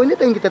trabaho hindi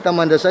tayong kita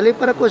tamanda sali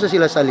para ko sa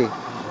sila sali.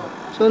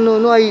 So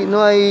no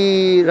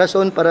hay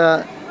rason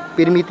para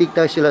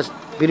permitikta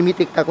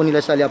ko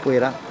nila sali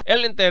afuera.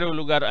 El entero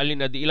lugar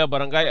alina di ila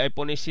barangay ay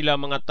punis sila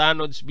mga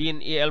tanods bin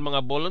el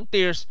mga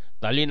volunteers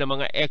tali na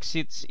mga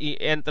exits i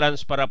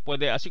entrance para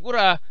pwede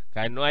asigura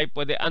kaya no ay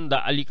pwede anda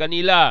alika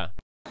nila.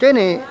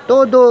 Kene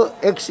todo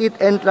exit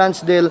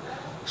entrance del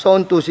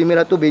zone 2 si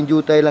mira to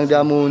benjutay lang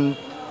damon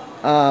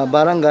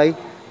barangay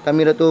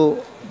tamira to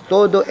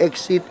todo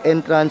exit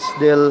entrance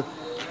del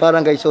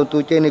barangay zone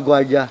 2 kene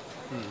guardia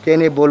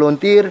kene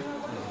volunteer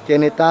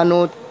kene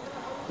tanod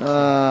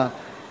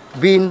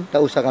bin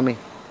tausa kami.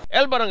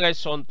 El Barangay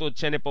Zone 2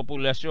 tiene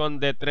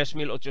población de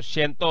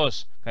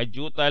 3,800.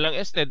 Kayuta lang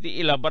este di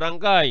ila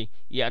barangay.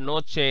 Y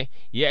anoche,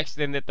 y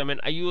extende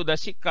también ayuda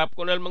sikap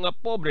con el mga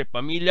pobre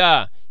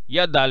pamilya.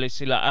 Ya dali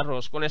sila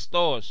arroz con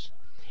estos.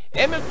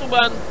 Emil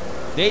Tuban,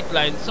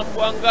 Dateline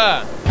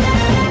Zamboanga.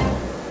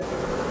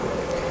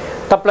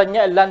 Taplan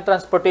niya el Land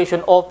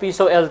Transportation Office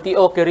o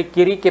LTO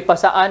kiri-kiri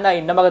pasaanay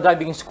na mga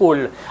driving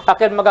school.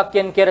 Akin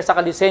magakienkere sa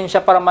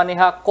kalisensya para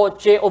maneha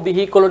kotse o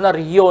vehikulo na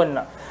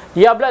rehiyon.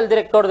 Y habla el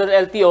director del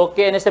LTO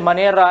que en esta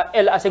manera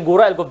él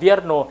asegura el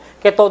gobierno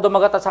que todo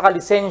magata sa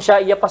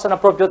lisensya iya pasa na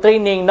propio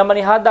training na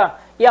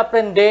manejada y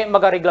aprende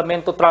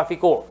magareglamento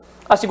trafiko.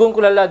 Asigun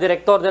ko lala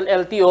director del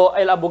LTO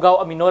el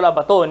abogao Aminola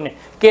Baton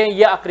que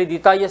ya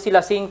akredita ya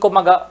sila 5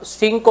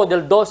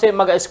 del 12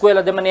 mga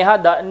eskwela de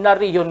manejada na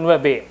Region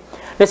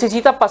 9.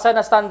 Necesita pasa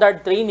na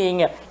standard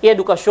training y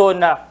edukasyon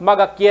na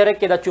magakiere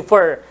keda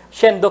chauffeur.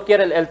 Siendo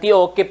quiere el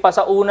LTO que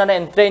pasa una na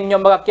entrenyo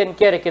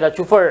magakiere keda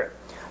chauffeur.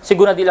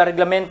 Siguna di la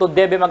reglamento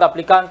debe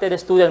mag-aplikante de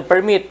student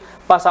permit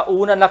pasa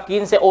una na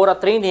 15 ora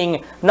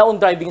training na un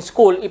driving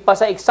school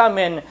ipasa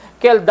examen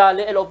kel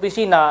dale el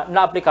opisina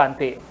na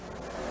aplikante.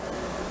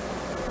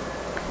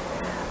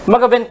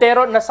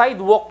 Magaventero na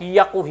sidewalk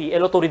yakuhi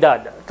el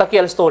otoridad. Taki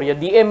el storya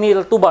di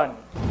Emil Tuban.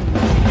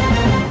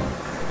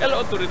 El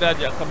autoridad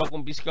acaba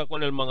kumpiska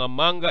con el mga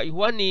manga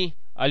ihuani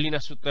alina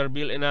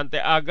suterbil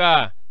enante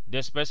aga.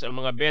 Después el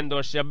mga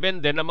vendors ya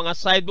vende na mga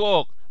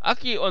sidewalk.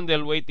 Aquí on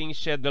del waiting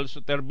shed del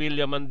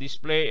suterbil man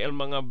display el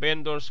mga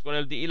vendors con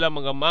el di ila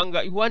mga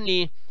manga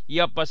ihuani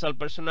iapas al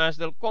personas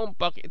del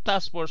Compact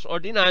Task Force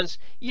Ordinance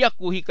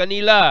iakuhi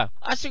kanila.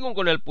 Asigon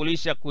con el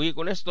pulisya kuhi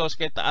con estos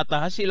kay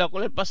taataha sila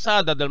con el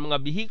pasada del mga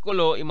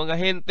bihikulo i mga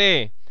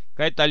gente.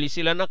 Kay tali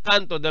sila na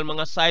kanto del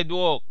mga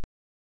sidewalk.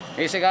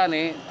 Kasi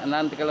gani,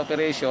 an-antical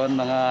operation,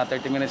 mga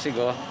 30 minutes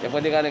ago,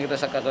 pwede gani kita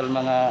sa kakal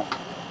mga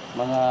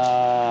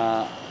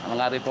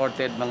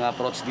reported, mga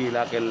approach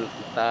dila, kil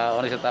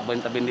oras sa tabin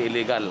di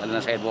illegal, alin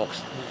na sidewalks.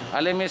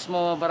 Alin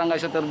mismo,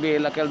 barangay sa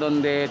Terbil, akil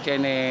doon de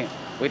tiene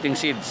waiting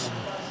seeds.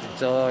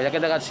 So,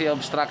 yakidagat si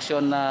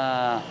obstruction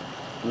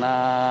na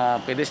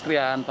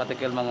pedestrian, pati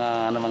kil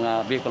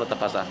mga vehicle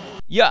tapasa.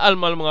 Ya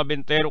almal mga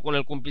bentero con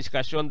el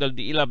kumpiskasyon del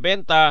di ila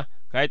benta,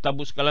 kahit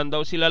tabus ka lang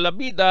daw sila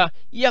labida,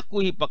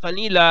 iakuhi pa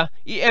kanila,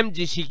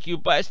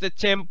 i-MGCQ pa este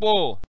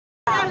tiyempo.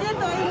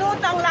 Dito,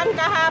 inutang lang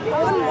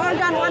kahapon, more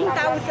than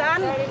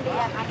 1,000.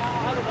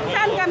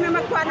 Saan kami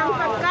magkuha ng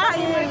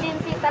pagkain?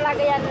 Emergency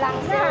talaga yan lang,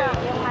 sir,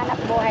 yung hanap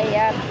buhay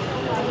yan.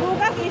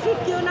 Bukas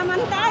ECQ naman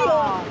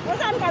tayo. O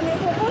saan kami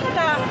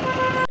pupunta?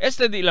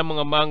 Este di lang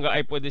mga manga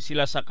ay pwede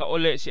sila sa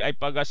kauli si ay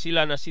paga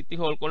sila na City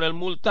Hall con el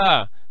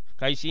multa.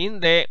 Kay si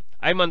hindi,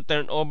 ay man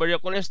turn over ya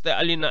con este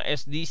alina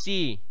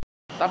SDC.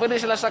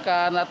 Pwede sila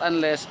sakan at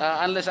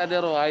unless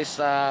otherwise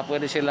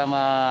pwede sila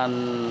man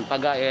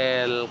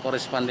pagael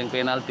corresponding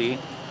penalty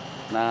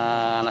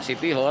na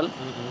City Hall,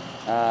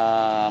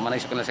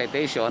 manayos ko na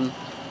citation.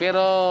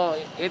 Pero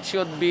it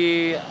should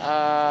be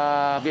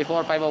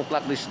before 5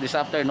 o'clock this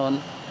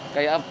afternoon.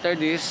 Kaya after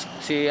this,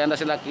 anda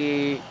sila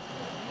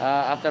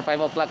after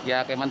 5 o'clock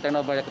ya, kay man turn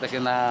over ya kita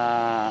sila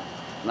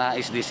na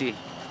SDC,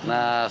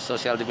 na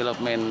Social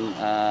Development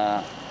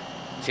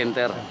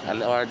Center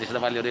or this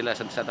value nila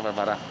sa Santa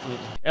Barbara.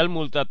 El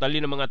multa tali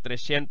ng mga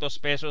 300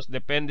 pesos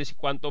depende si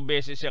kwanto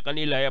beses siya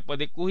kanila ya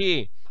pwede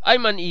kuhi. Ay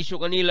man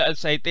issue kanila al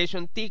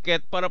citation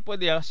ticket para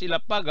pwede sila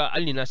paga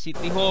alina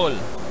City Hall.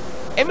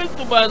 Emil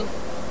Tuban,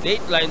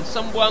 Dateline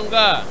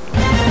Zamboanga.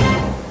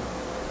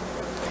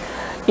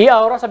 Y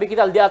ahora sabi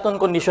kita al diaton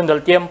condition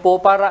del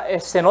tiempo para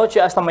esta noche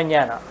hasta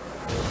mañana.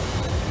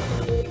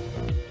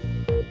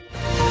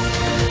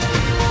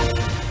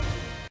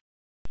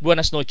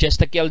 Buenas noches,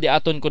 aquí al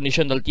diaton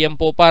condition del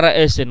tiempo para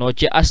esta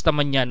noche hasta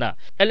mañana.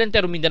 El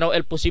entero Mindanao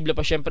el posible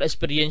pa siempre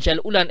experiencia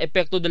el ulan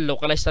epekto del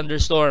localized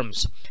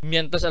thunderstorms.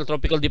 Mientras el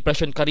tropical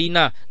depression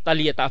Karina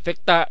taliyata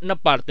afecta na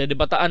parte de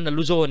Bataan na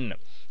Luzon.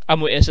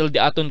 Amo es el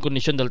diaton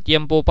condition del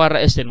tiempo para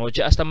esta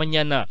noche hasta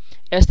mañana.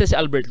 Este es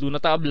Albert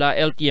Luna Tabla,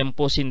 el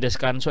tiempo sin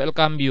descanso, el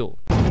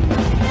cambio.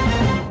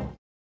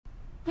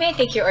 May I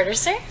take your order,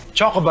 sir?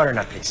 Choco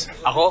butternut, please.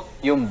 Ako,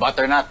 yung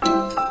butternut.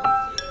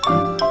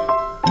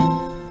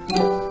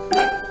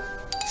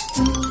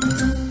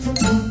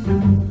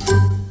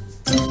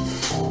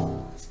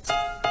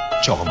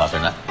 Choco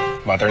butternut.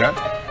 Butternut?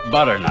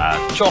 Butternut.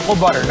 Choco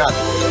butternut.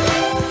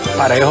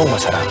 Parehong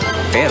masarap.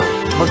 Pero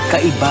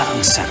magkaiba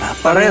ang sarap.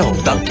 Parehong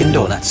Dunkin'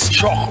 Donuts.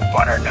 Choco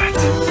butternut.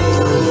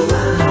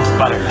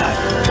 Butternut.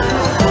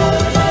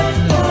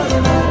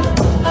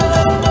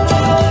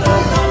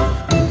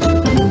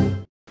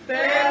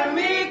 Tell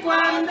me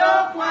cuando.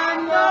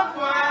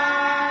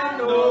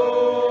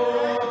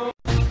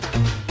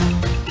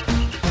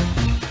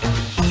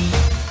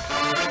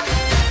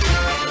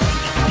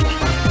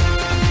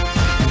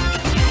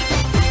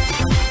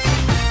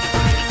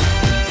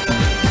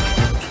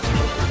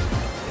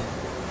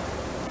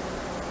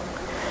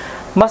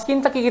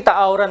 Maskin takikita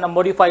ahora ng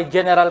Modified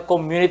General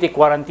Community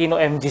Quarantine o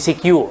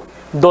MGCQ,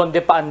 donde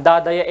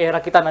paandada ya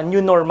era kita na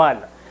new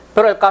normal.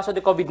 Pero el caso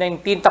de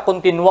COVID-19 ta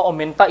continua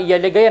aumenta y ya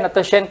ligaya na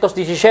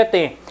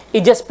 317 y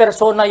 10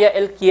 persona ya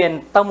el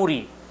quien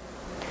tamuri.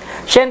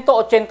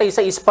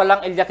 186 pa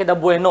lang el ya queda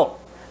bueno.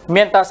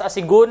 Mientras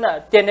asigun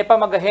tiene pa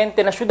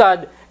magahente na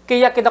syudad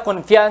kaya queda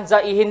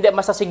konfianza y hindi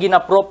masasigi na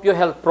propio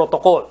health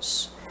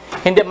protocols.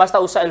 Hindi basta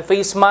usa el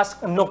face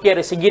mask, no quiere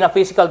sige na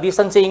physical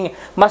distancing,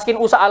 maskin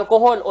usa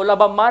alcohol o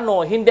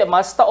labamano, hindi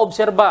basta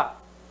obserba.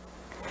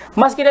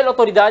 Maskin el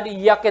autoridad,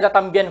 ya queda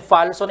también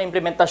falso na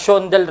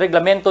implementación del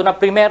reglamento na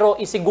primero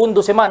y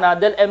segundo semana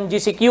del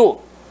MGCQ.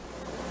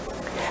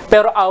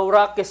 Pero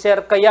ahora que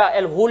cerca ya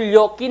el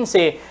Hulyo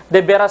 15,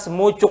 de veras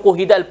mucho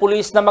kuhida el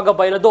pulis na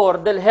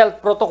magabailador del health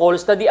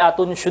protocols na di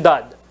aton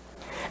syudad.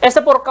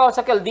 Esta por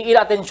causa que el di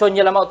ila atensyon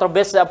niya lamang otra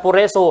vez por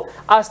eso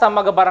hasta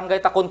magabarangay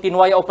ta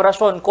kontinuay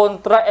operasyon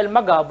kontra el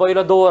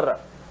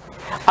magaboilador.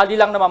 Ali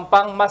lang naman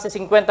pang mas de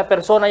 50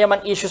 persona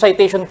yaman issue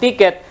citation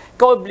ticket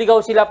kaobligaw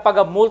sila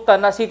pagamulta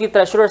na City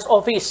Treasurer's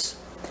Office.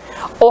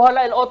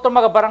 Ojalá el otro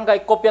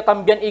magabarangay kopya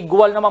también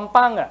igual naman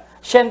pang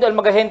siendo el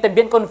magahente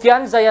bien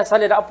confianza ya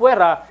salida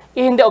afuera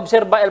y hindi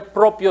observa el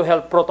propio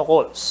health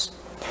protocols.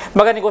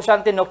 Mga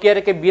negosyante no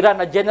quiere que vira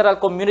na General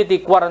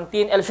Community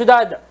Quarantine el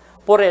ciudad.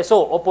 Por eso,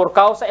 o por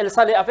causa el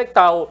sale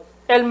afectado,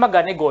 el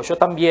maganegosyo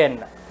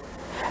también.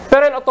 Pero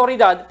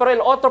Pero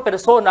el otro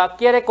persona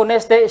quiere con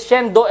este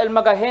siendo el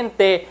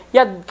magagente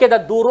ya queda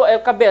duro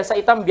el cabeza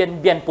y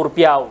también bien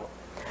purpiao.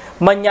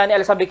 Mañana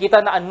el sabi kita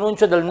na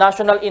anunsyo del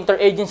National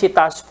Interagency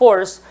Task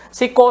Force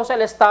si cosa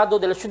el estado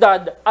de la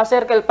ciudad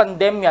acerca del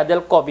pandemia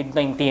del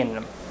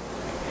COVID-19.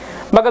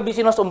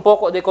 Magabisinos un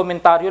poco de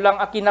comentario lang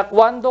aquí na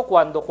cuando.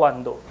 Tell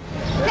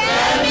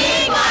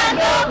me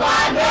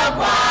cuando.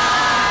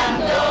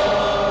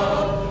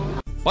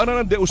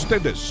 Para de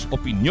ustedes,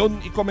 opinión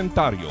y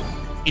comentario.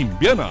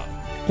 Envíana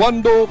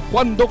cuando.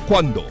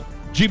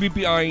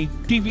 GBPI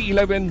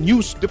TV11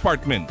 News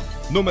Department,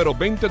 número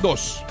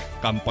 22,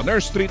 Campaner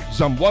Street,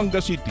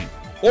 Zamboanga City.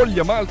 O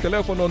llama al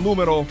teléfono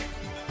número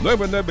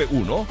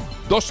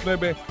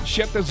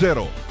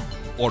 991-2970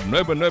 o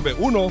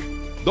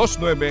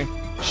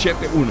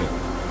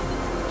 991-2971.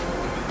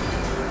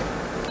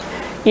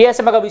 Y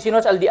ese mga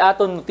vecinos al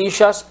diaton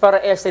noticias para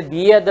este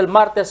día del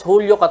martes,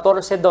 Julio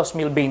 14,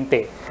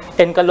 2020.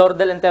 En calor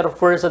del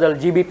interfuerza del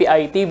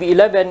GBPI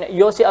TV11,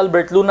 yo si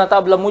Albert Luna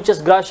tabla,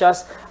 muchas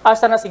gracias.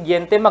 Hasta na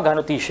siguiente mga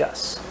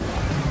noticias.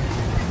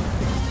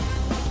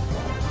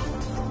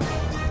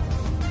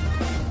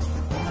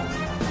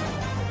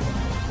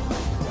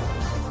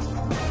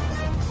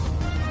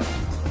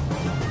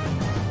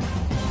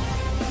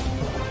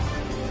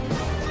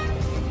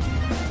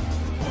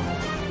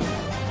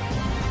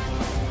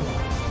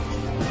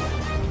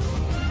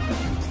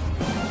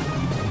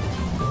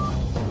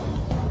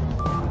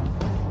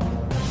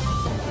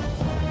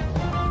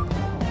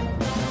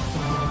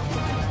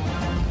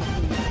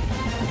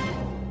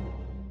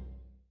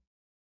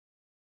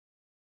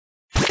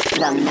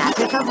 The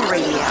magic of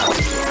radio.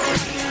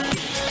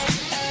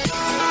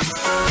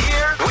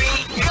 Here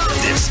we go.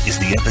 This is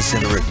the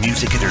epicenter of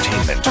music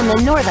entertainment. From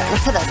the northern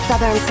to the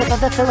southern tip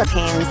of the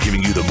Philippines.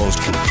 Giving you the most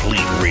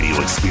complete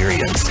radio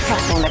experience.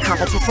 Crushing the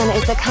competition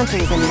is the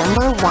country's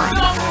number one.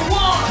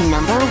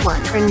 Number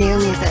one for new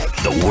music.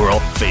 The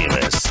world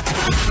famous.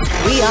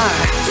 We are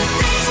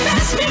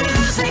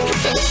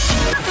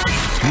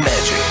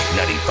Magic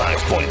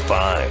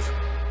 95.5.